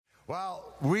Well,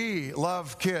 we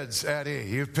love kids at E.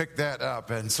 You've picked that up.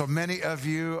 And so many of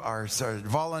you are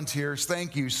volunteers.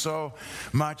 Thank you so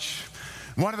much.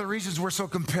 One of the reasons we're so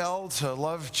compelled to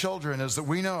love children is that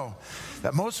we know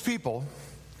that most people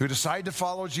who decide to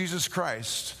follow Jesus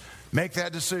Christ make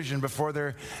that decision before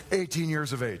they're 18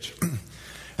 years of age.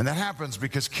 And that happens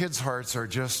because kids' hearts are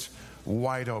just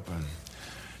wide open.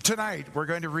 Tonight, we're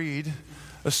going to read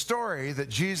a story that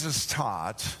Jesus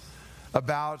taught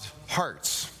about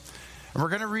hearts. And we're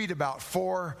going to read about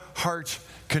 4 heart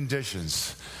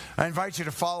conditions. I invite you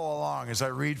to follow along as I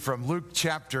read from Luke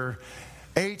chapter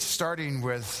 8, starting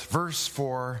with verse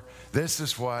 4. This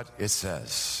is what it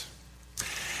says.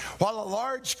 While a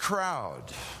large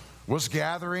crowd was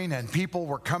gathering and people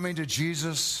were coming to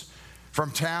Jesus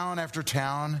from town after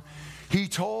town, he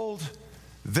told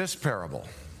this parable.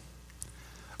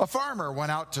 A farmer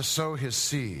went out to sow his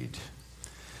seed.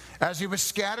 As he was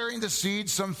scattering the seed,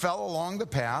 some fell along the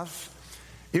path.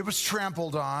 It was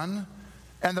trampled on,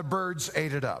 and the birds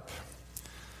ate it up.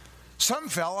 Some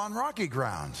fell on rocky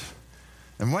ground,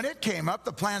 and when it came up,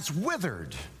 the plants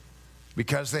withered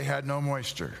because they had no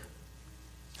moisture.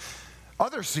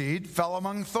 Other seed fell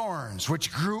among thorns,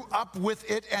 which grew up with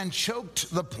it and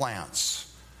choked the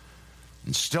plants.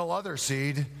 And still other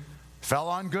seed fell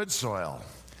on good soil.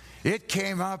 It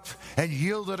came up and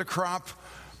yielded a crop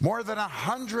more than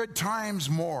 100 times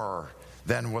more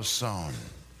than was sown.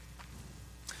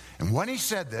 And when he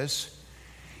said this,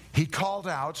 he called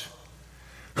out,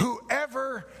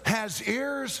 "Whoever has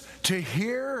ears to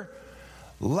hear,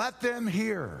 let them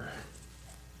hear."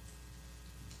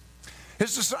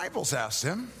 His disciples asked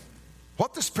him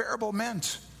what this parable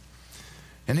meant.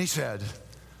 And he said,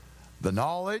 "The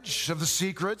knowledge of the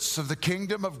secrets of the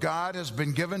kingdom of God has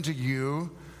been given to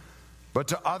you, but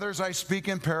to others I speak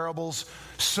in parables,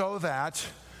 so that,"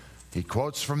 he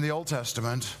quotes from the Old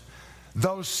Testament,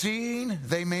 "though seeing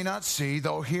they may not see,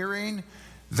 though hearing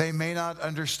they may not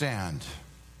understand."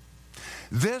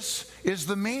 This is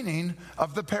the meaning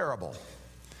of the parable.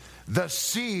 The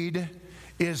seed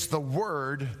is the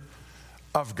word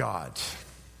of God.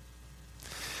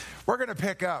 We're going to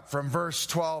pick up from verse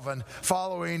 12 and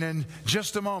following in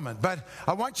just a moment. But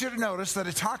I want you to notice that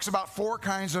it talks about 4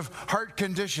 kinds of heart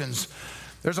conditions.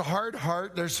 There's a hard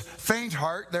heart, there's faint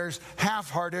heart, there's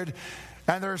half-hearted,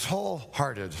 and there's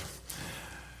wholehearted.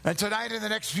 And tonight in the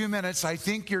next few minutes, I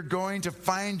think you're going to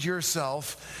find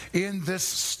yourself in this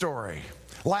story.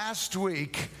 Last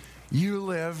week, you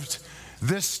lived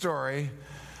this story.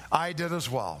 I did as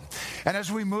well. And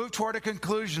as we move toward a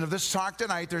conclusion of this talk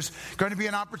tonight, there's going to be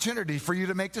an opportunity for you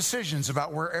to make decisions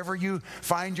about wherever you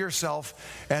find yourself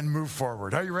and move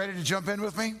forward. Are you ready to jump in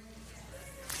with me?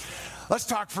 Let's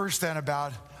talk first then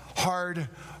about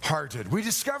hard-hearted. We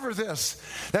discover this,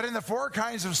 that in the 4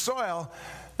 kinds of soil,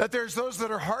 that there's those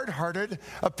that are hard-hearted.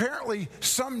 Apparently,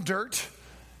 some dirt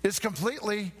is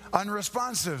completely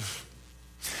unresponsive.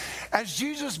 As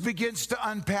Jesus begins to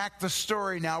unpack the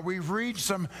story now, we read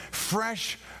some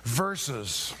fresh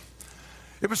verses.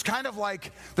 It was kind of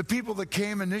like the people that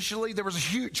came initially. There was a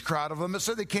huge crowd of them. It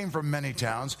said they came from many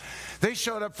towns. They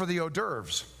showed up for the hors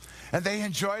d'oeuvres, and they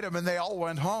enjoyed them, and they all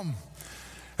went home.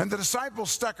 And the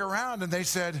disciples stuck around, and they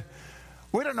said,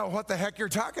 "We don't know what the heck you're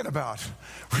talking about.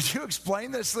 Would you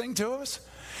explain this thing to us?"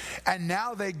 And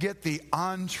now they get the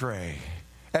entree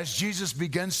as Jesus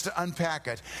begins to unpack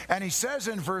it. And he says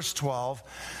in verse 12,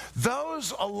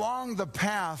 "Those along the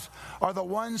path are the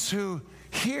ones who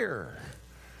hear.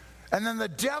 And then the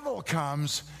devil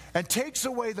comes and takes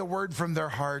away the word from their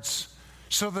hearts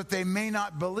so that they may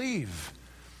not believe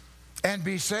and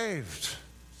be saved."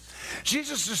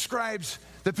 Jesus describes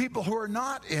the people who are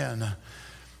not in,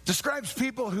 describes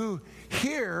people who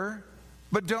hear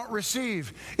but don't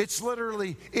receive. It's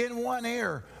literally in one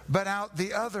ear but out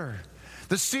the other.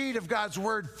 The seed of God's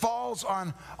word falls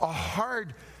on a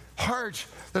hard heart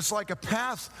that's like a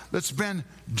path that's been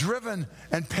driven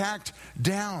and packed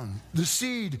down. The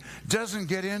seed doesn't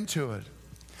get into it.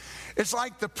 It's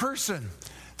like the person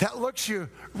that looks you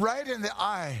right in the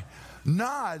eye,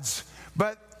 nods,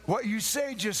 but what you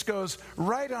say just goes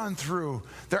right on through.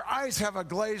 Their eyes have a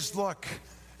glazed look,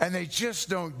 and they just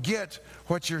don't get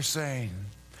what you're saying.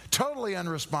 Totally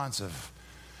unresponsive.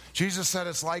 Jesus said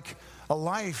it's like a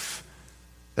life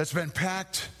that's been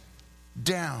packed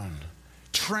down,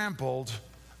 trampled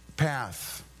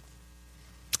path.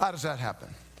 How does that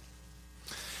happen?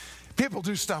 People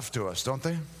do stuff to us, don't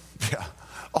they? Yeah,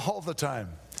 all the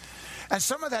time. And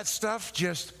some of that stuff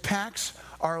just packs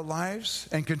our lives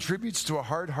and contributes to a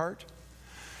hard heart.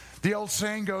 The old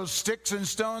saying goes, "Sticks and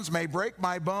stones may break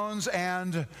my bones,"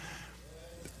 and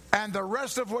the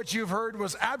rest of what you've heard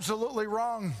was absolutely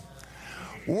wrong.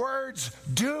 words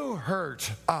do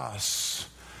hurt us.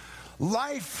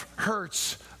 Life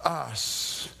hurts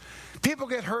us. People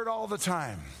get hurt all the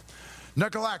time.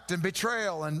 Neglect and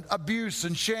betrayal and abuse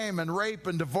and shame and rape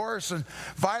and divorce and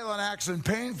violent acts and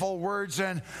painful words.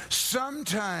 And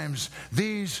sometimes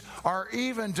these are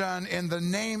even done in the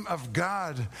name of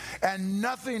God. And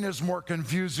nothing is more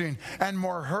confusing and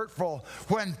more hurtful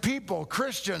when people,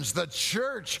 Christians, the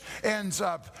church ends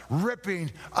up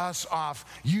ripping us off.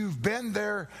 You've been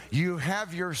there. You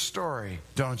have your story,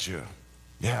 don't you?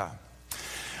 Yeah.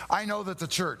 I know that the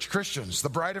church, Christians, the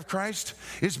bride of Christ,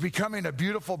 is becoming a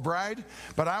beautiful bride,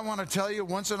 but I want to tell you,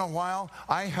 once in a while,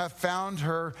 I have found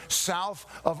her south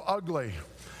of ugly.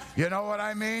 You know what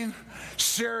I mean?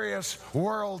 Serious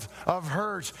world of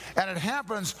hurt. And it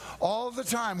happens all the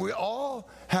time. We all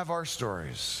have our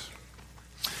stories.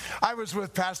 I was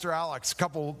with Pastor Alex a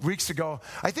couple weeks ago.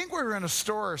 I think we were in a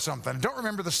store or something. I don't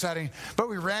remember the setting, but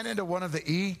we ran into one of the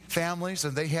E families,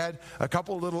 and they had a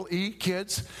couple little E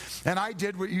kids. And I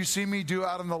did what you see me do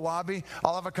out in the lobby.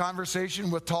 I'll have a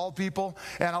conversation with tall people,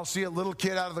 and I'll see a little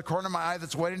kid out of the corner of my eye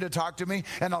that's waiting to talk to me,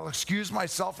 and I'll excuse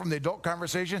myself from the adult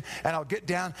conversation, and I'll get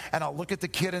down, and I'll look at the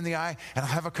kid in the eye, and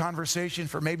I'll have a conversation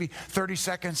for maybe 30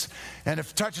 seconds. And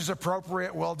if touch is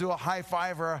appropriate, we'll do a high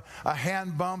five or a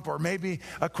hand bump or maybe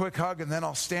a quick hug, and then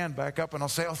I'll stand back up and I'll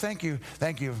say, oh, thank you.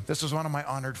 This was one of my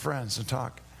honored friends, and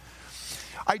talk.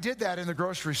 I did that in the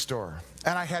grocery store,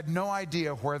 and I had no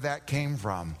idea where that came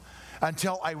from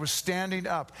until I was standing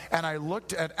up, and I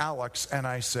looked at Alex and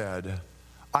I said,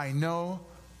 I know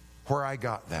where I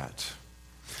got that.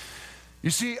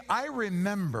 You see, I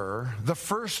remember the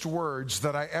first words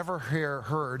that I ever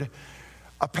heard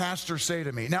a pastor say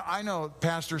to me. Now, I know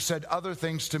pastors said other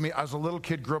things to me. I was a little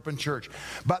kid, grew up in church.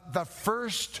 But the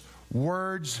first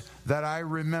words that I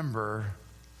remember,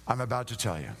 I'm about to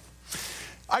tell you.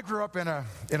 I grew up in a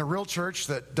real church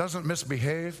that doesn't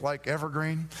misbehave like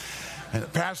Evergreen. And the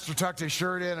pastor tucked his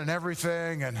shirt in and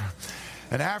everything.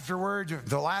 And afterward,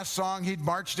 the last song, he'd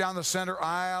march down the center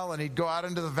aisle and he'd go out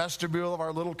into the vestibule of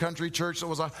our little country church that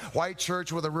was a white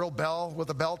church with a real bell, with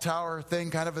a bell tower thing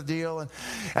kind of a deal.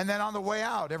 And then on the way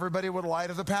out, everybody would lie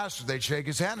to the pastor. They'd shake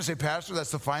his hand and say, Pastor,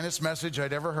 that's the finest message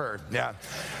I'd ever heard. Yeah.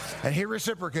 And he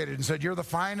reciprocated and said, you're the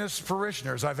finest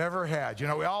parishioners I've ever had. You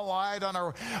know, we all lied on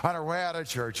our way out of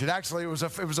church. And actually, it was a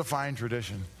fine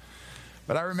tradition.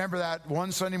 But I remember that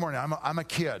one Sunday morning. I'm a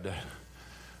kid.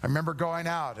 I remember going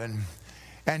out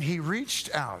and he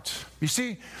reached out. You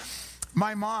see,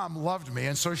 my mom loved me,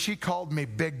 and so she called me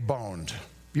big boned.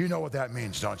 You know what that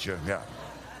means, don't you? Yeah.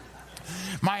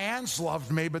 My aunts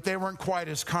loved me, but they weren't quite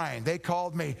as kind. They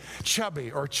called me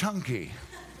chubby or chunky.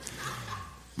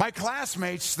 My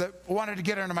classmates that wanted to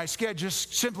get under my skin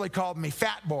just simply called me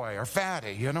fat boy or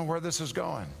fatty. You know where this is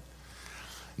going.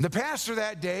 The pastor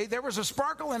that day, there was a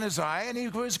sparkle in his eye, and he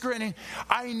was grinning.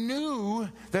 I knew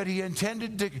that he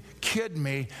intended to kid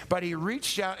me, but he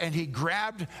reached out and he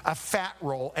grabbed a fat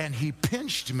roll and he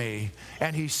pinched me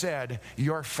and he said,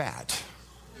 you're fat.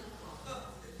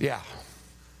 Yeah.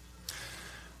 I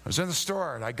was in the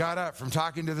store and I got up from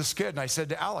talking to this kid and I said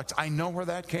to Alex, I know where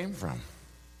that came from.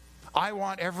 I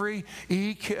want every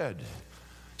E kid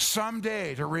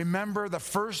someday to remember the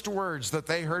first words that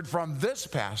they heard from this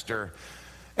pastor,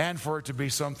 and for it to be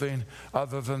something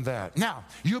other than that. Now,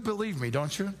 you believe me,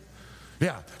 don't you?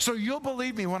 Yeah. So you'll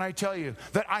believe me when I tell you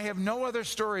that I have no other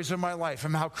stories in my life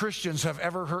and how Christians have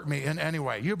ever hurt me in any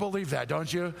way. You believe that,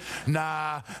 don't you?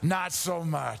 Nah, not so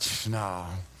much. No.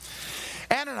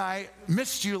 Ann and I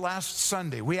missed you last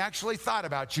Sunday. We actually thought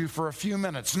about you for a few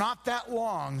minutes. Not that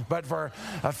long, but for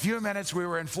a few minutes. We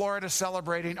were in Florida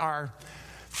celebrating our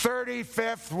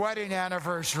 35th wedding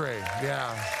anniversary.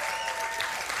 Yeah.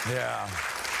 Yeah.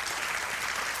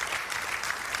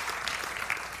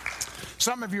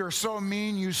 Some of you are so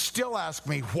mean, you still ask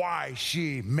me why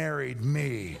she married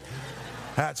me.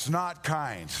 That's not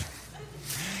kind.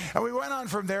 And we went on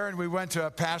from there, and we went to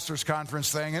a pastor's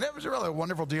conference thing, and it was really a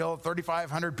wonderful deal.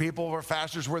 3,500 people, where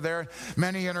pastors were there,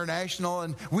 many international,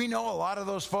 and we know a lot of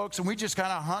those folks, and we just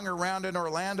kind of hung around in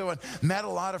Orlando and met a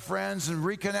lot of friends and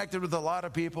reconnected with a lot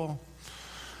of people.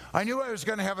 I knew I was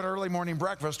going to have an early morning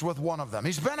breakfast with one of them.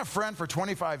 He's been a friend for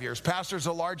 25 years. Pastors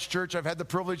a large church. I've had the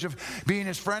privilege of being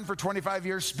his friend for 25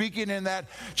 years, speaking in that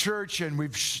church, and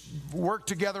we've worked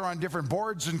together on different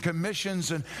boards and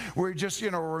commissions, and we're just,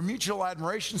 we're a mutual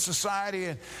admiration society,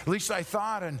 and at least I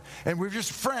thought, and we're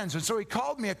just friends. And so he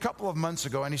called me a couple of months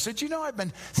ago, and he said, I've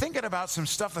been thinking about some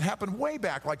stuff that happened way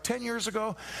back, like 10 years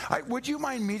ago. Would you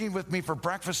mind meeting with me for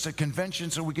breakfast at convention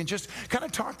so we can just kind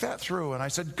of talk that through? And I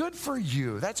said, good for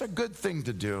you. That's a good thing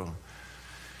to do.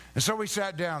 And so we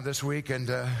sat down this week,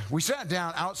 and we sat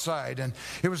down outside, and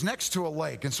it was next to a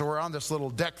lake. And so we're on this little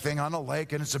deck thing on a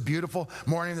lake, and it's a beautiful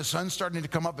morning. The sun's starting to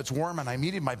come up. It's warm, and I'm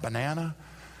eating my banana.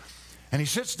 And he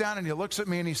sits down, and he looks at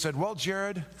me, and he said, well,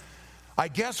 Jared, I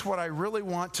guess what I really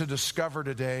want to discover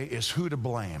today is who to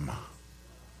blame.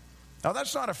 Now,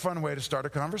 that's not a fun way to start a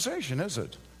conversation, is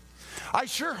it? I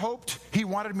sure hoped he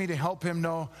wanted me to help him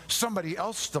know somebody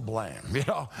else to blame. You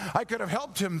know, I could have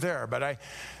helped him there, but I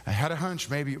had a hunch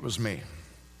maybe it was me.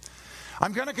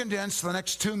 I'm going to condense the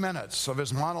next 2 minutes of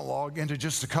his monologue into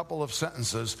just a couple of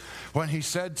sentences when he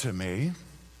said to me,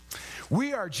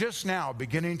 we are just now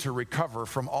beginning to recover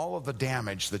from all of the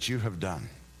damage that you have done.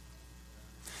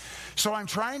 So I'm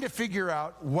trying to figure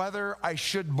out whether I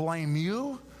should blame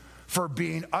you for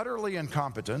being utterly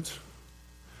incompetent,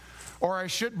 or I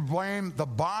should blame the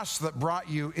boss that brought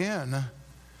you in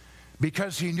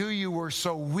because he knew you were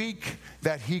so weak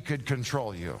that he could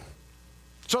control you.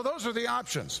 So those are the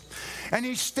options. And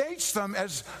he states them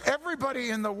as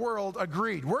everybody in the world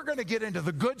agreed. We're going to get into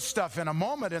the good stuff in a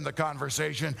moment in the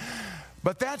conversation,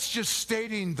 but that's just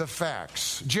stating the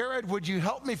facts. Jared, would you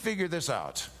help me figure this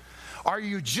out? Are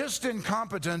you just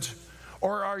incompetent,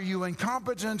 or are you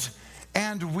incompetent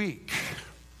and weak?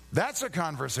 That's a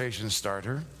conversation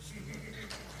starter.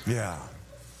 Yeah.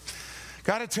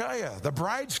 Got to tell you, the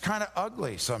bride's kind of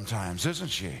ugly sometimes, isn't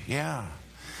she? Yeah.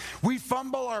 We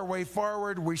fumble our way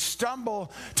forward, we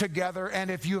stumble together, and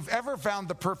if you've ever found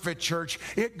the perfect church,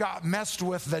 it got messed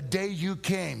with the day you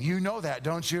came. You know that,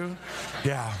 don't you?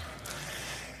 Yeah.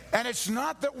 And it's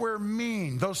not that we're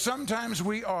mean, though sometimes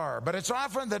we are, but it's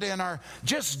often that in our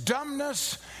just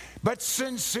dumbness but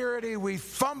sincerity, we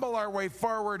fumble our way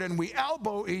forward and we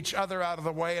elbow each other out of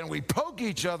the way and we poke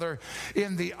each other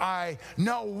in the eye.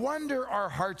 No wonder our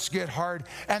hearts get hard,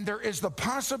 and there is the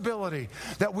possibility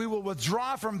that we will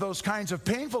withdraw from those kinds of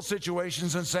painful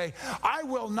situations and say, I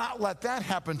will not let that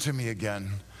happen to me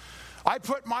again. I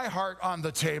put my heart on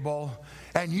the table,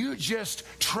 and you just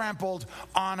trampled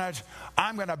on it.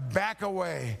 I'm going to back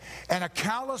away. And a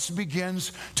callus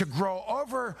begins to grow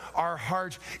over our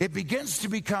heart. It begins to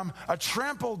become a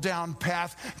trampled down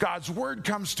path. God's word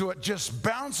comes to it, just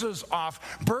bounces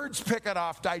off. Birds pick it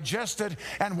off, digest it,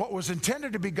 and what was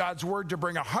intended to be God's word to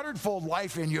bring 100-fold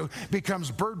life in you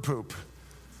becomes bird poop.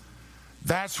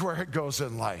 That's where it goes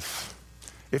in life.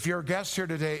 If you're a guest here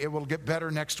today, it will get better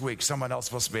next week. Someone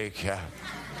else will speak. Yeah.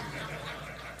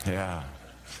 Yeah.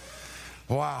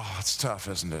 Wow, it's tough,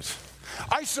 isn't it?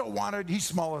 I so wanted, he's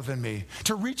smaller than me,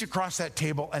 to reach across that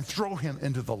table and throw him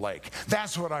into the lake.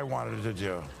 That's what I wanted to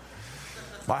do.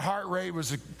 My heart rate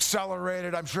was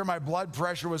accelerated. I'm sure my blood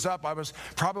pressure was up. I was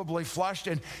probably flushed.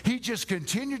 And he just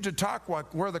continued to talk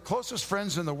like we're the closest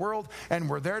friends in the world, and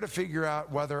we're there to figure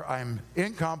out whether I'm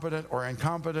incompetent or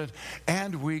incompetent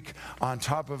and weak on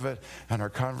top of it. And our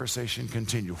conversation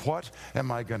continued. What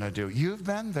am I going to do? You've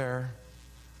been there.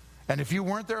 And if you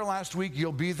weren't there last week,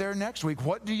 you'll be there next week.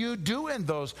 What do you do in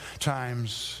those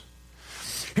times?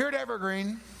 Here at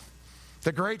Evergreen,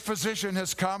 the great physician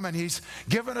has come, and he's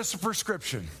given us a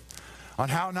prescription on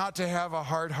how not to have a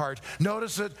hard heart.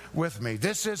 Notice it with me.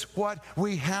 This is what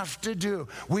we have to do.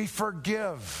 We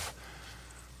forgive.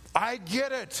 I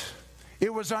get it.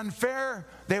 It was unfair.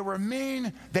 They were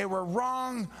mean. They were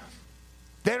wrong.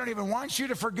 They don't even want you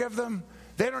to forgive them.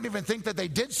 They don't even think that they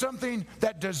did something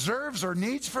that deserves or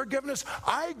needs forgiveness.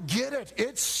 I get it.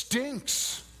 It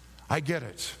stinks. I get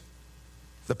it.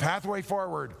 The pathway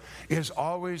forward is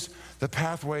always the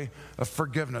pathway of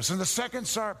forgiveness. And the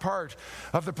second part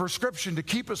of the prescription to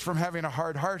keep us from having a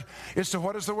hard heart is to,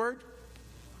 what is the word?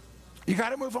 You got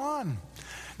to move on.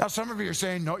 Now, some of you are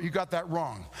saying, no, you got that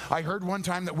wrong. I heard one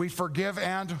time that we forgive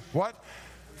and what?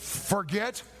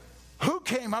 Forget. Who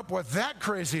came up with that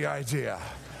crazy idea?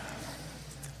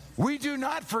 We do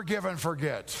not forgive and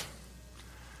forget.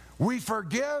 We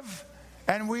forgive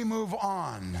and we move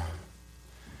on.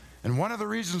 And one of the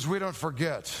reasons we don't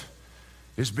forget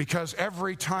is because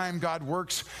every time God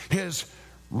works His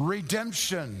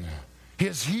redemption,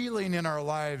 His healing in our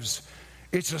lives,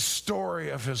 it's a story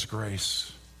of His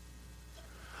grace.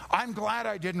 I'm glad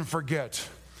I didn't forget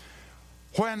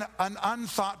when an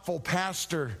unthoughtful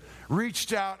pastor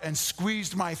reached out and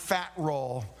squeezed my fat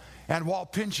roll and while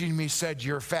pinching me said,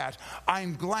 "You're fat."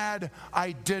 I'm glad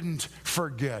I didn't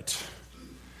forget.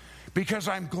 Because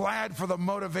I'm glad for the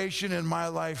motivation in my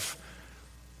life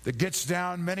that gets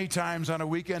down many times on a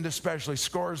weekend, especially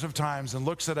scores of times, and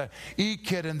looks at a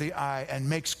kid in the eye and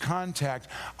makes contact.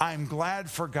 I'm glad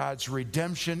for God's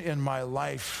redemption in my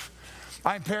life.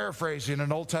 I'm paraphrasing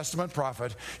an Old Testament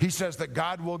prophet. He says that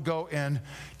God will go in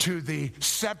to the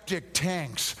septic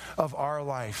tanks of our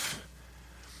life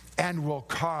and will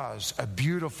cause a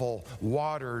beautiful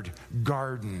watered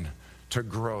garden to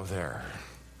grow there.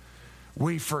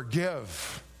 We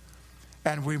forgive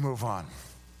and we move on.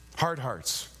 Hard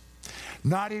hearts.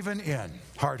 Not even in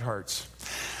hard hearts.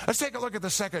 Let's take a look at the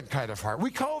second kind of heart.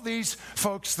 We call these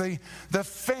folks the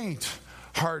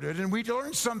faint-hearted, and we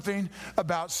learn something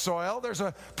about soil. There's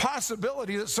a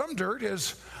possibility that some dirt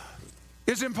is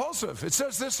impulsive. It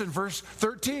says this in verse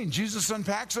 13. Jesus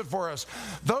unpacks it for us.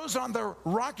 Those on the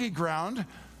rocky ground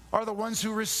are the ones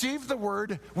who receive the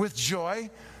word with joy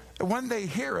when they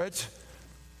hear it,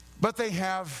 but they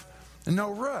have no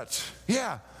root.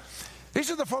 Yeah. These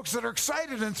are the folks that are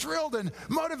excited and thrilled and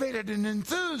motivated and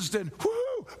enthused and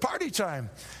woohoo, party time.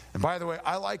 And by the way,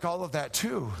 I like all of that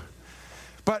too.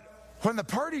 But when the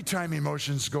party time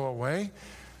emotions go away,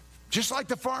 just like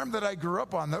the farm that I grew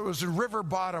up on that was in River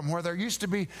Bottom where there used to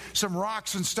be some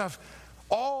rocks and stuff,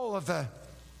 all of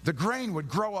the grain would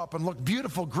grow up and look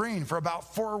beautiful green for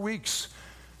about 4 weeks.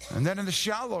 And then in the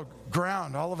shallow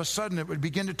ground, all of a sudden it would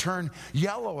begin to turn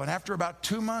yellow. And after about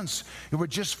 2 months, it would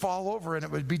just fall over and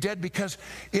it would be dead because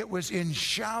it was in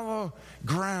shallow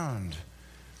ground.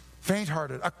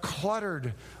 Faint-hearted, a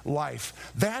cluttered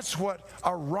life. That's what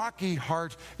a rocky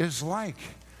heart is like.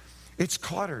 It's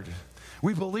cluttered.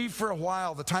 We believe for a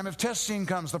while. The time of testing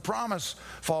comes. The promise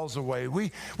falls away.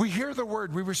 We hear the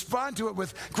word. We respond to it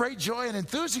with great joy and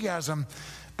enthusiasm.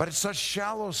 But it's such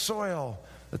shallow soil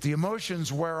that the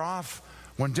emotions wear off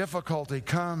when difficulty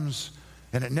comes,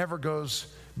 and it never goes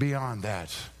beyond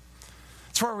that.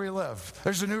 It's where we live.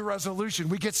 There's a new resolution.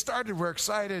 We get started. We're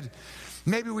excited.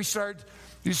 Maybe we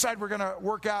decide we're going to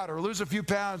work out or lose a few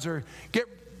pounds or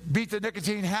beat the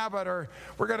nicotine habit, or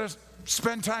we're going to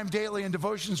spend time daily in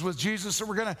devotions with Jesus, or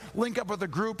we're going to link up with a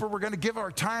group, or we're going to give our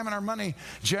time and our money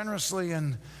generously.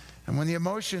 And when the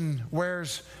emotion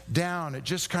wears down, it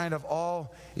just kind of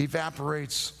all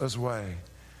evaporates away.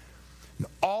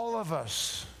 All of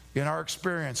us, in our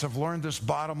experience, have learned this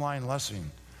bottom line lesson.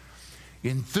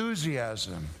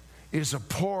 Enthusiasm is a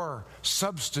poor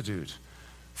substitute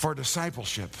for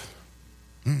discipleship.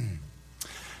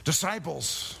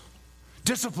 Disciples,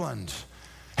 disciplined,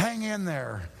 hang in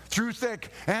there through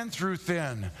thick and through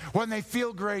thin, when they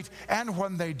feel great and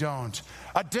when they don't.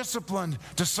 A disciplined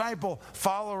disciple,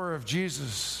 follower of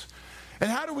Jesus. And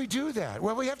how do we do that?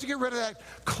 Well, we have to get rid of that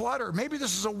clutter. Maybe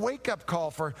this is a wake-up call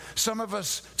for some of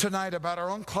us tonight about our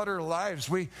own cluttered lives.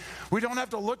 We don't have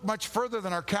to look much further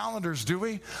than our calendars, do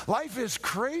we? Life is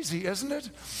crazy, isn't it?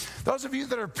 Those of you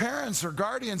that are parents or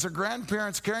guardians or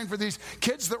grandparents caring for these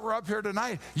kids that were up here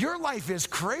tonight, your life is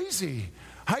crazy.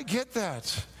 I get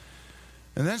that.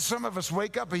 And then some of us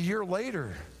wake up a year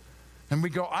later and we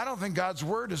go, I don't think God's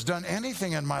word has done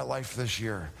anything in my life this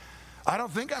year. I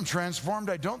don't think I'm transformed.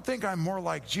 I don't think I'm more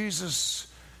like Jesus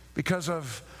because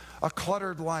of a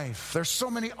cluttered life. There's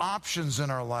so many options in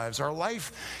our lives. Our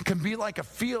life can be like a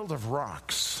field of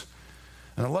rocks.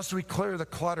 And unless we clear the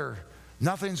clutter,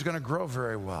 nothing's going to grow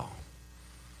very well.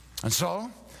 And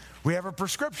so we have a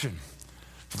prescription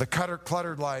for the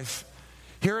cluttered life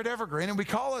here at Evergreen, and we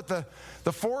call it the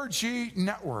 4G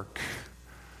network.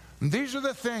 And these are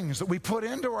the things that we put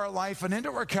into our life and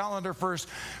into our calendar first.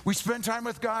 We spend time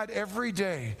with God every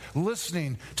day,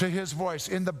 listening to His voice,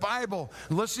 in the Bible,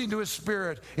 listening to His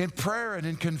Spirit, in prayer and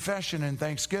in confession and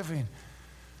thanksgiving.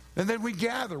 And then we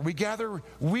gather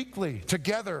weekly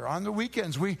together on the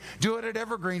weekends. We do it at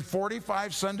Evergreen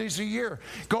 45 Sundays a year.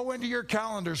 Go into your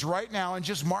calendars right now and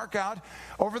just mark out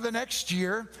over the next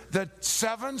year the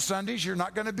 7 Sundays you're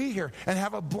not going to be here, and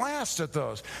have a blast at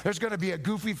those. There's going to be a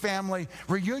goofy family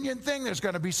reunion thing. There's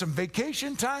going to be some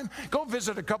vacation time. Go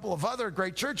visit a couple of other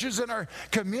great churches in our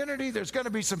community. There's going to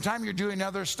be some time you're doing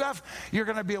other stuff. You're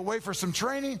going to be away for some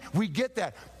training. We get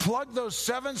that. Plug those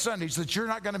 7 Sundays that you're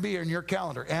not going to be here in your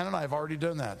calendar. Ann and I have already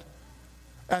done that.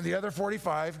 And the other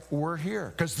 45, we're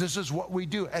here because this is what we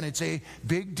do. And it's a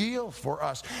big deal for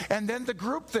us. And then the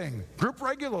group thing, group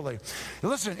regularly.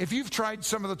 Listen, if you've tried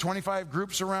some of the 25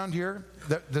 groups around here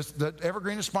that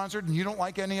Evergreen has sponsored and you don't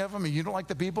like any of them and you don't like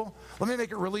the people, let me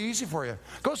make it really easy for you.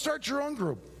 Go start your own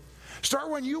group.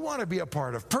 Start one you want to be a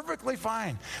part of. Perfectly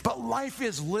fine. But life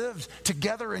is lived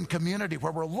together in community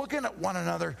where we're looking at one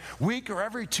another week or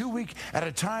every 2 weeks at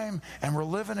a time, and we're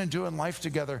living and doing life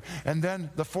together. And then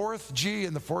the 4th G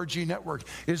in the 4G network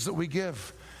is that we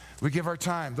give. We give our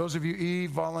time. Those of you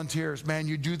Eve volunteers, man,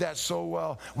 you do that so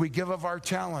well. We give of our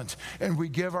talent and we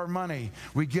give our money.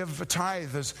 We give a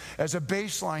tithe as a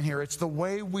baseline here. It's the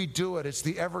way we do it. It's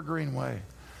the Evergreen way.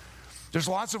 There's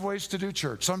lots of ways to do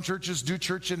church. Some churches do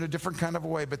church in a different kind of a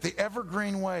way, but the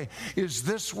Evergreen way is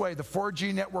this way, the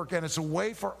 4G network, and it's a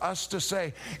way for us to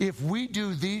say, if we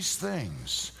do these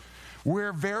things,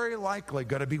 we're very likely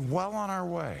going to be well on our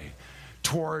way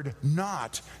toward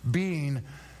not being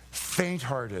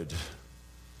faint-hearted.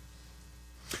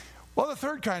 Well, the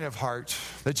third kind of heart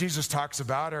that Jesus talks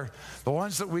about are the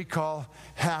ones that we call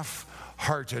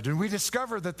half-hearted. And we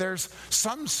discover that there's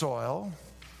some soil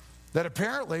that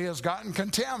apparently has gotten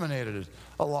contaminated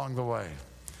along the way.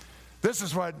 This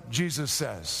is what Jesus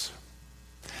says.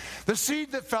 The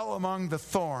seed that fell among the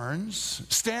thorns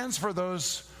stands for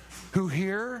those who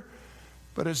hear,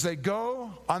 but as they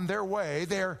go on their way,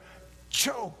 they're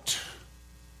choked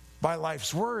by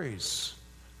life's worries,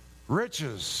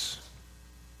 riches,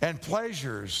 and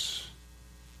pleasures,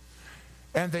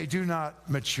 and they do not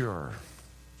mature.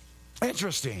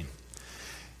 Interesting.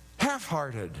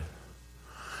 Half-hearted.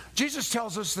 Jesus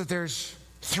tells us that there's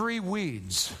 3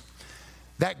 weeds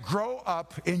that grow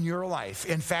up in your life.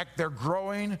 In fact, they're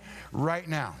growing right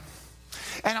now.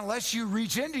 And unless you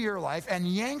reach into your life and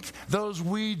yank those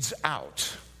weeds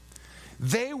out,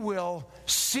 they will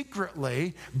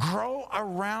secretly grow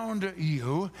around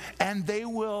you and they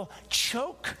will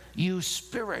choke you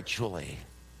spiritually,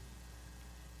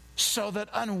 so that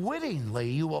unwittingly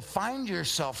you will find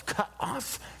yourself cut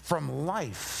off from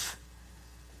life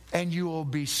and you will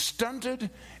be stunted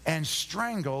and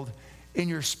strangled in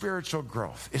your spiritual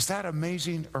growth. Is that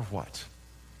amazing or what?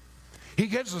 He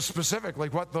gives us specifically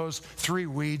what those 3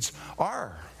 weeds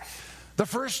are. The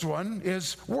first one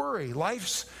is worry.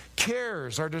 Life's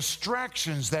cares are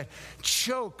distractions that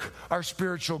choke our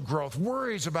spiritual growth.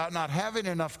 Worries about not having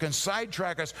enough can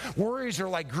sidetrack us. Worries are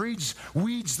like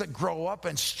weeds that grow up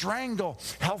and strangle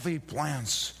healthy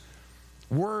plants.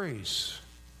 Worries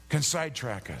can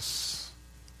sidetrack us.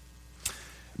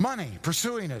 Money,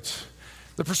 pursuing it.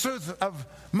 The pursuit of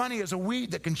money is a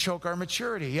weed that can choke our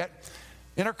maturity. Yet,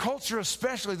 in our culture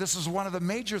especially, this is one of the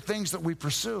major things that we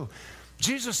pursue.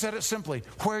 Jesus said it simply,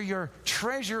 where your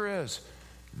treasure is,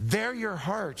 there your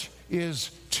heart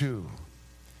is too.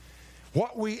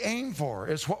 What we aim for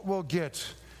is what we'll get.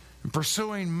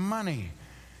 Pursuing money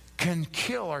can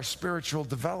kill our spiritual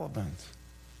development.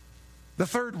 The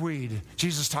third weed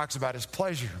Jesus talks about is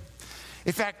pleasure.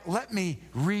 In fact, let me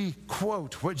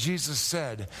re-quote what Jesus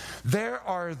said. There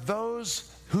are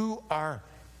those who are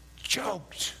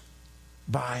choked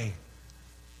by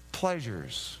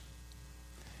pleasures,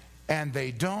 and they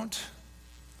don't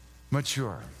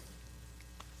mature.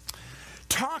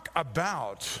 Talk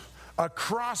about a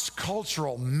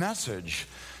cross-cultural message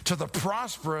to the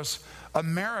prosperous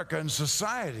American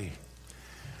society.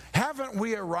 Haven't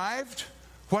we arrived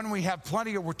when we have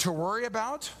plenty to worry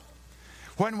about?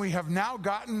 When we have now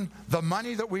gotten the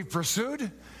money that we've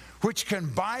pursued, which can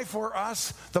buy for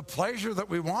us the pleasure that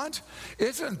we want?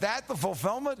 Isn't that the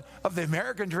fulfillment of the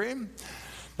American dream?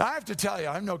 Now, I have to tell you,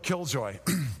 I'm no killjoy.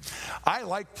 I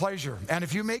like pleasure. And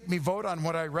if you make me vote on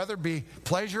would I rather be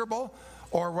pleasurable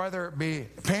or whether it be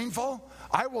painful,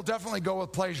 I will definitely go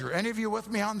with pleasure. Any of you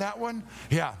with me on that one?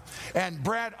 Yeah. And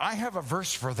Brad, I have a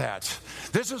verse for that.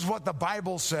 This is what the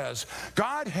Bible says.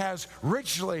 God has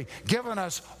richly given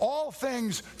us all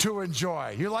things to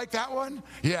enjoy. You like that one?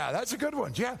 Yeah, that's a good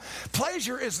one. Yeah.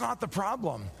 Pleasure is not the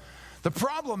problem. The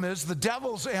problem is the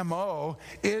devil's MO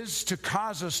is to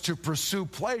cause us to pursue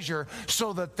pleasure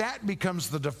so that that becomes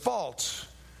the default.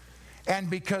 And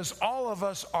because all of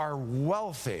us are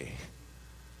wealthy,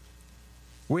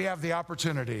 we have the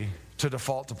opportunity to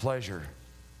default to pleasure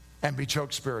and be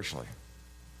choked spiritually.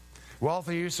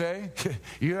 Wealthy, you say?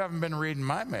 You haven't been reading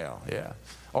my mail. Yeah.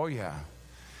 Oh, yeah.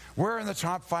 We're in the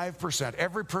top 5%.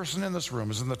 Every person in this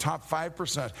room is in the top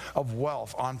 5% of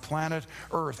wealth on planet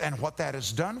Earth. And what that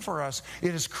has done for us,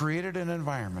 it has created an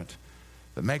environment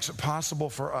that makes it possible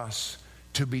for us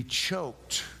to be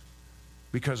choked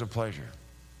because of pleasure.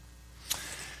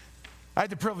 I had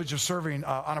the privilege of serving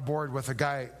on a board with a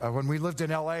guy when we lived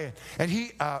in L.A., and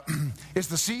he is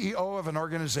the CEO of an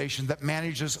organization that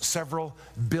manages several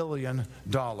 $billion.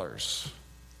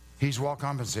 He's well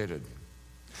compensated.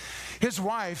 His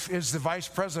wife is the vice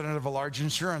president of a large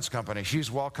insurance company. She's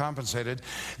well compensated.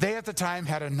 They at the time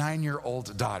had a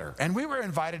 9-year-old daughter, and we were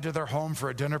invited to their home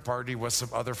for a dinner party with some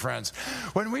other friends.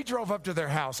 When we drove up to their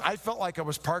house, I felt like I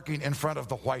was parking in front of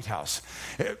the White House.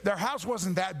 Their house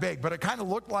wasn't that big, but it kind of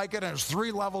looked like it, and it was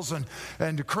 3 levels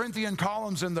and Corinthian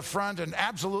columns in the front and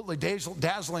absolutely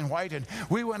dazzling white. And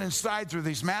we went inside through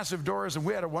these massive doors, and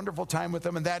we had a wonderful time with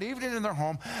them. And that evening in their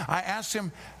home, I asked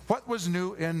him what was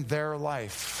new in their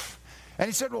life. And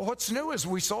he said, well, what's new is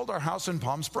we sold our house in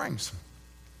Palm Springs.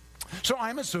 So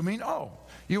I'm assuming,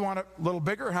 you want a little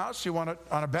bigger house, you want it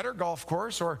on a better golf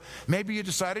course, or maybe you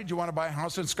decided you want to buy a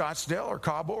house in Scottsdale or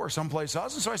Cabo or someplace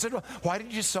else. And so I said, well, why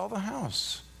did you sell the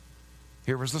house?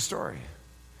 Here was the story.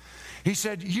 He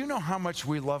said, you know how much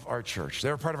we love our church. They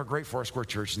were part of a great Foursquare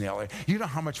church in the LA. You know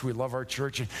how much we love our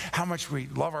church and how much we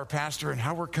love our pastor and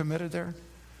how we're committed there?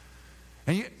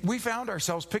 And we found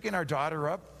ourselves picking our daughter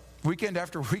up weekend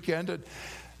after weekend at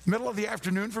middle of the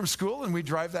afternoon from school, and we'd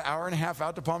drive the hour and a half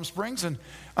out to Palm Springs. And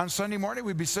on Sunday morning,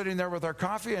 we'd be sitting there with our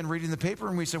coffee and reading the paper,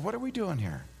 and we said, what are we doing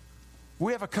here?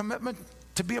 We have a commitment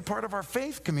to be a part of our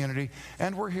faith community,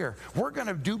 and we're here. We're going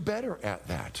to do better at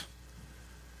that.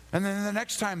 And then the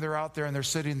next time they're out there and they're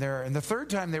sitting there, and the third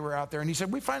time they were out there, and he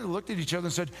said, we finally looked at each other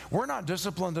and said, we're not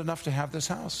disciplined enough to have this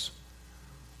house.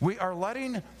 We are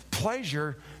letting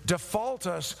pleasure default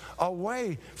us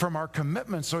away from our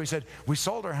commitment. So he said, we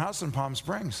sold our house in Palm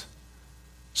Springs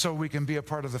so we can be a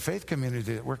part of the faith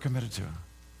community that we're committed to.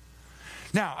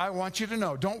 Now, I want you to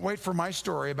know, don't wait for my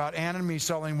story about Ann and me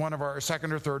selling one of our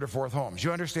second or third or fourth homes.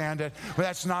 You understand it? Well,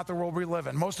 that's not the world we live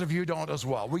in. Most of you don't as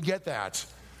well. We get that.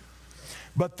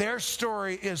 But their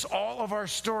story is all of our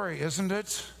story, isn't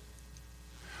it?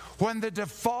 When the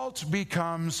default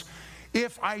becomes,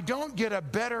 if I don't get a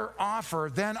better offer,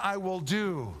 then I will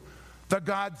do the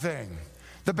God thing.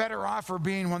 The better offer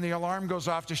being when the alarm goes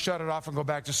off to shut it off and go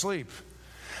back to sleep.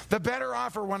 The better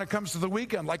offer when it comes to the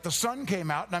weekend, like the sun came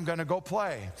out and I'm going to go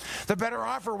play. The better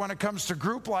offer when it comes to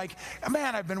group, like,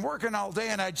 man, I've been working all day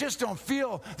and I just don't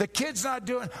feel, the kid's not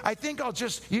doing, I think I'll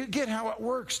just, you get how it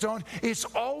works, don't? It's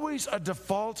always a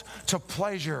default to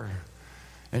pleasure.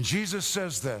 And Jesus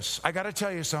says this, I got to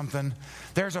tell you something.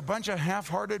 There's a bunch of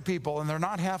half-hearted people, and they're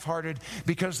not half-hearted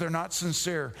because they're not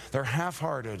sincere. They're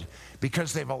half-hearted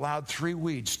because they've allowed three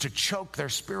weeds to choke their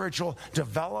spiritual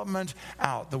development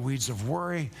out. The weeds of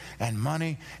worry and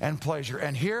money and pleasure.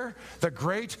 And here, the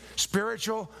great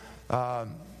spiritual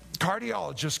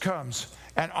cardiologist comes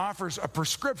and offers a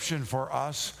prescription for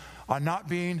us on not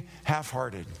being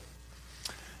half-hearted.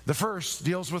 The first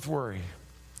deals with worry.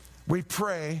 We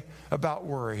pray about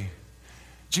worry.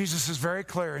 Jesus is very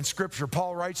clear in Scripture.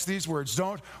 Paul writes these words,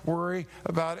 don't worry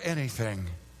about anything.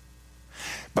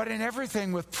 But in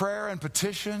everything with prayer and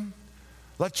petition,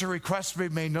 let your requests be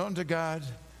made known to God.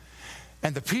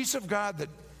 And the peace of God that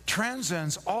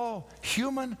transcends all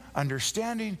human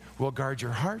understanding will guard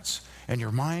your hearts and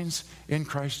your minds in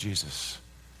Christ Jesus.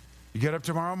 You get up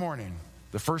tomorrow morning,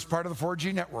 the first part of the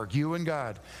 4G network, you and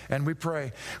God, and we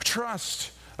pray.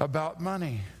 Trust about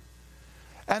money.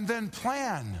 And then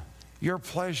plan your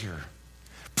pleasure.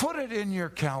 Put it in your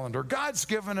calendar. God's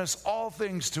given us all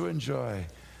things to enjoy,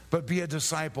 but be a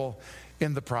disciple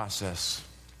in the process.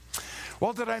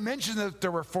 Well, did I mention that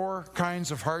there were 4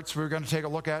 kinds of hearts we were going to take a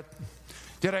look at?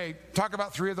 Did I talk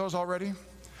about 3 of those already?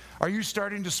 Are you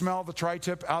starting to smell the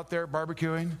tri-tip out there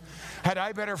barbecuing? Had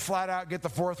I better flat out get the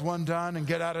 4th one done and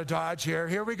get out of Dodge here?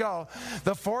 Here we go.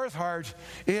 The 4th heart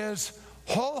is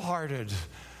wholehearted.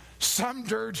 Some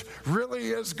dirt really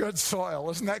is good soil.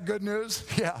 Isn't that good news?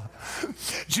 Yeah.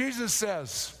 Jesus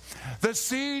says, the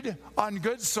seed on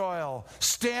good soil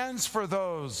stands for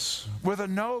those with a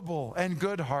noble and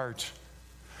good heart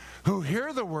who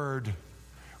hear the word,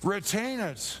 retain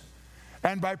it,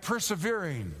 and by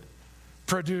persevering,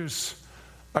 produce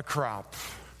a crop.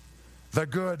 The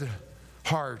good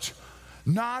heart.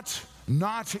 Not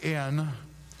in,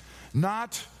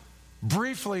 not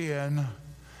briefly in,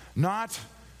 not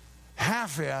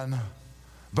half in,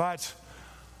 but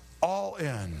all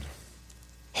in,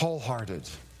 wholehearted.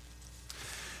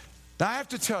 Now I have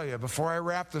to tell you before I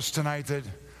wrap this tonight that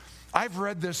I've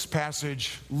read this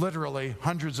passage literally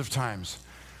hundreds of times.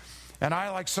 And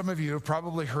I, like some of you, have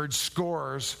probably heard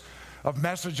scores of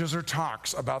messages or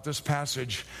talks about this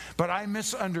passage, but I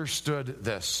misunderstood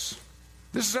this.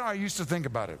 This is how I used to think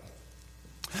about it.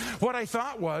 What I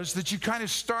thought was that you kind of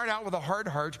start out with a hard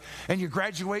heart and you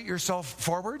graduate yourself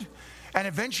forward, and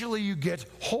eventually you get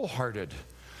wholehearted.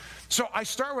 So I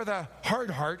start with a hard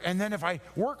heart, and then if I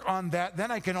work on that, then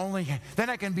I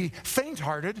can be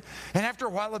faint-hearted, and after a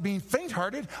while of being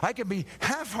faint-hearted, I can be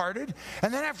half-hearted,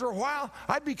 and then after a while,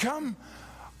 I become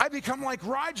like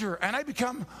Roger, and I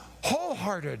become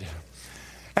wholehearted.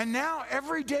 And now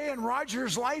every day in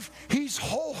Roger's life, he's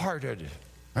wholehearted,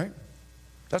 right?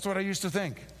 That's what I used to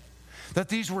think, that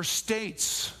these were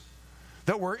states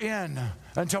that we're in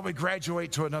until we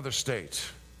graduate to another state.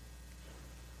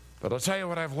 But I'll tell you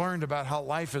what I've learned about how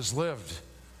life is lived.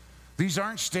 These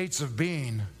aren't states of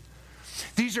being.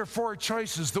 These are 4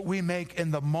 choices that we make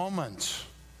in the moment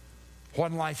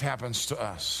when life happens to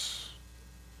us.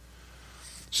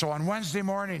 So on Wednesday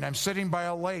morning, I'm sitting by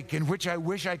a lake in which I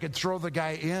wish I could throw the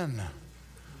guy in.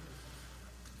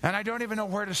 And I don't even know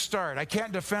where to start. I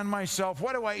can't defend myself.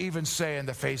 What do I even say in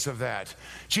the face of that?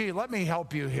 Gee, let me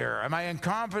help you here. Am I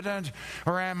incompetent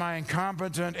or am I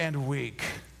incompetent and weak?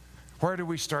 Where do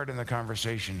we start in the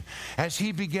conversation? As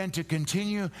he began to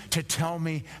continue to tell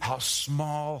me how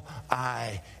small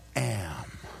I am.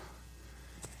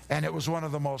 And it was one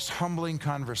of the most humbling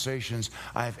conversations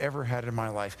I've ever had in my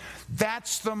life.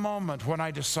 That's the moment when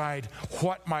I decide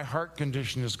what my heart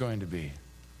condition is going to be.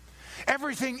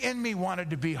 Everything in me wanted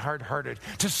to be hard-hearted,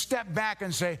 to step back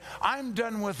and say, I'm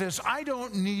done with this. I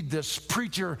don't need this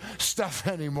preacher stuff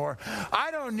anymore.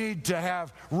 I don't need to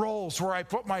have roles where I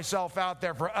put myself out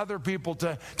there for other people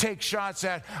to take shots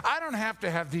at. I don't have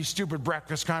to have these stupid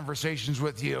breakfast conversations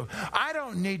with you. I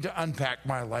don't need to unpack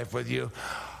my life with you.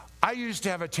 I used to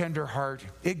have a tender heart.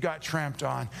 It got tramped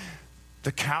on.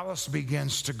 The callus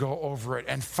begins to go over it.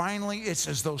 And finally, it's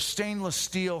as though stainless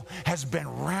steel has been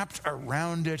wrapped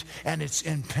around it and it's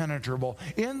impenetrable.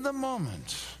 In the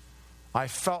moment, I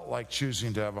felt like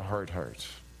choosing to have a hard heart.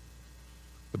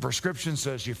 The prescription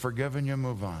says you forgive and you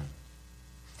move on.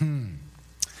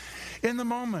 In the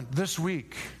moment, this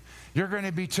week, you're going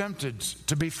to be tempted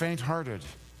to be faint-hearted.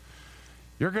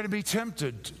 You're going to be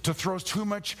tempted to throw too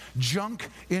much junk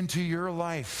into your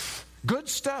life. Good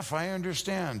stuff, I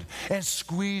understand, and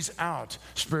squeeze out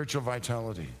spiritual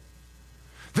vitality.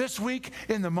 This week,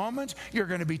 in the moment, you're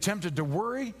going to be tempted to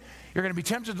worry. You're going to be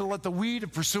tempted to let the weed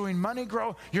of pursuing money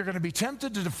grow. You're going to be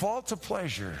tempted to default to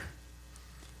pleasure.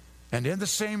 And in the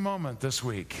same moment this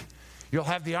week, you'll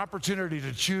have the opportunity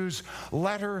to choose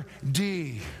letter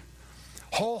D,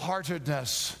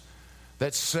 wholeheartedness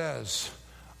that says,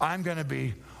 I'm going to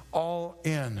be all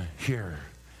in here.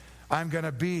 I'm going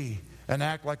to be and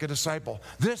act like a disciple.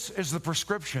 This is the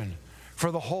prescription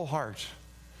for the whole heart.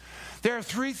 There are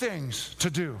three things to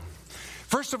do.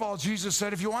 First of all, Jesus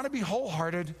said, if you want to be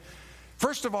wholehearted,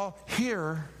 first of all,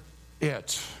 hear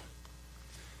it.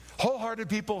 Wholehearted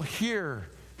people hear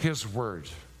his word.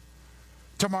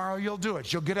 Tomorrow you'll do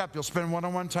it. You'll get up. You'll spend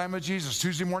one-on-one time with Jesus.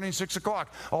 Tuesday morning, 6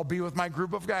 o'clock, I'll be with my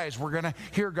group of guys. We're going to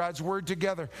hear God's word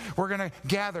together. We're going to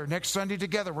gather next Sunday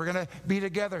together. We're going to be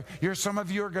together. Some of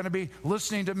you are going to be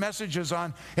listening to messages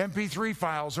on MP3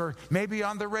 files or maybe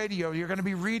on the radio. You're going to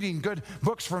be reading good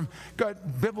books from good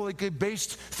biblically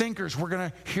based thinkers. We're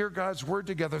going to hear God's word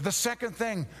together. The second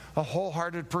thing a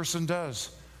wholehearted person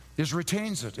does is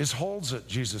retains it, is holds it,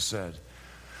 Jesus said.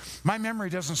 My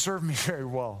memory doesn't serve me very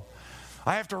well.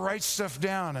 I have to write stuff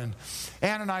down, and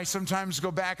Ann and I sometimes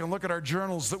go back and look at our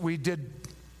journals that we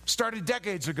started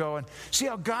decades ago and see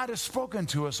how God has spoken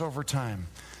to us over time.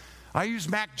 I use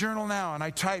Mac Journal now, and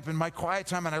I type in my quiet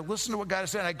time, and I listen to what God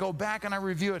has said, and I go back and I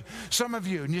review it. Some of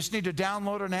you just need to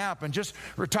download an app and just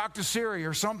talk to Siri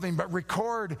or something, but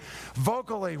record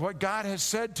vocally what God has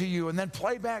said to you, and then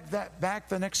play back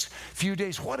the next few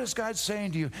days. What is God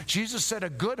saying to you? Jesus said a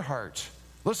good heart.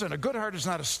 Listen, a good heart is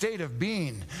not a state of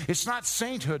being. It's not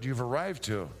sainthood you've arrived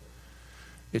to.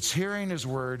 It's hearing his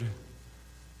word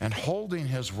and holding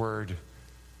his word.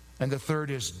 And the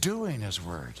third is doing his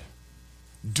word.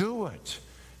 Do it.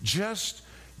 Just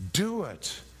do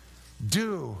it.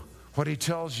 Do what he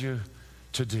tells you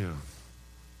to do.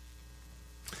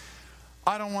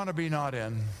 I don't want to be not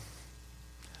in.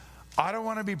 I don't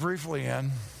want to be briefly in.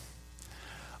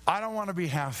 I don't want to be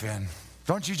half in.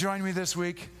 Don't you join me this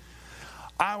week?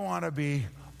 I want to be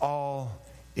all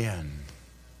in.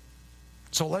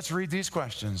 So let's read these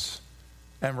questions,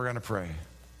 and we're going to pray.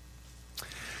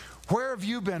 Where have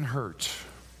you been hurt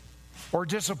or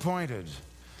disappointed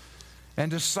and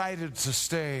decided to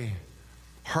stay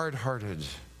hard-hearted?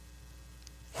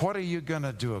 What are you going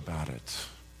to do about it?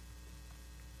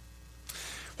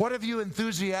 What have you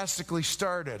enthusiastically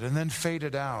started and then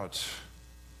faded out?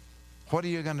 What are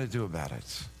you going to do about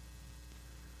it?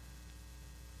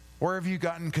 Or have you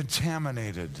gotten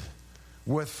contaminated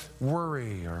with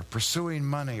worry or pursuing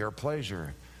money or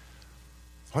pleasure?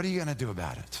 What are you going to do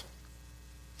about it?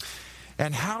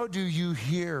 And how do you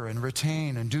hear and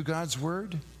retain and do God's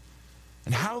word?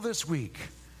 And how this week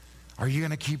are you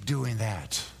going to keep doing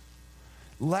that?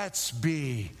 Let's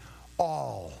be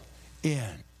all in.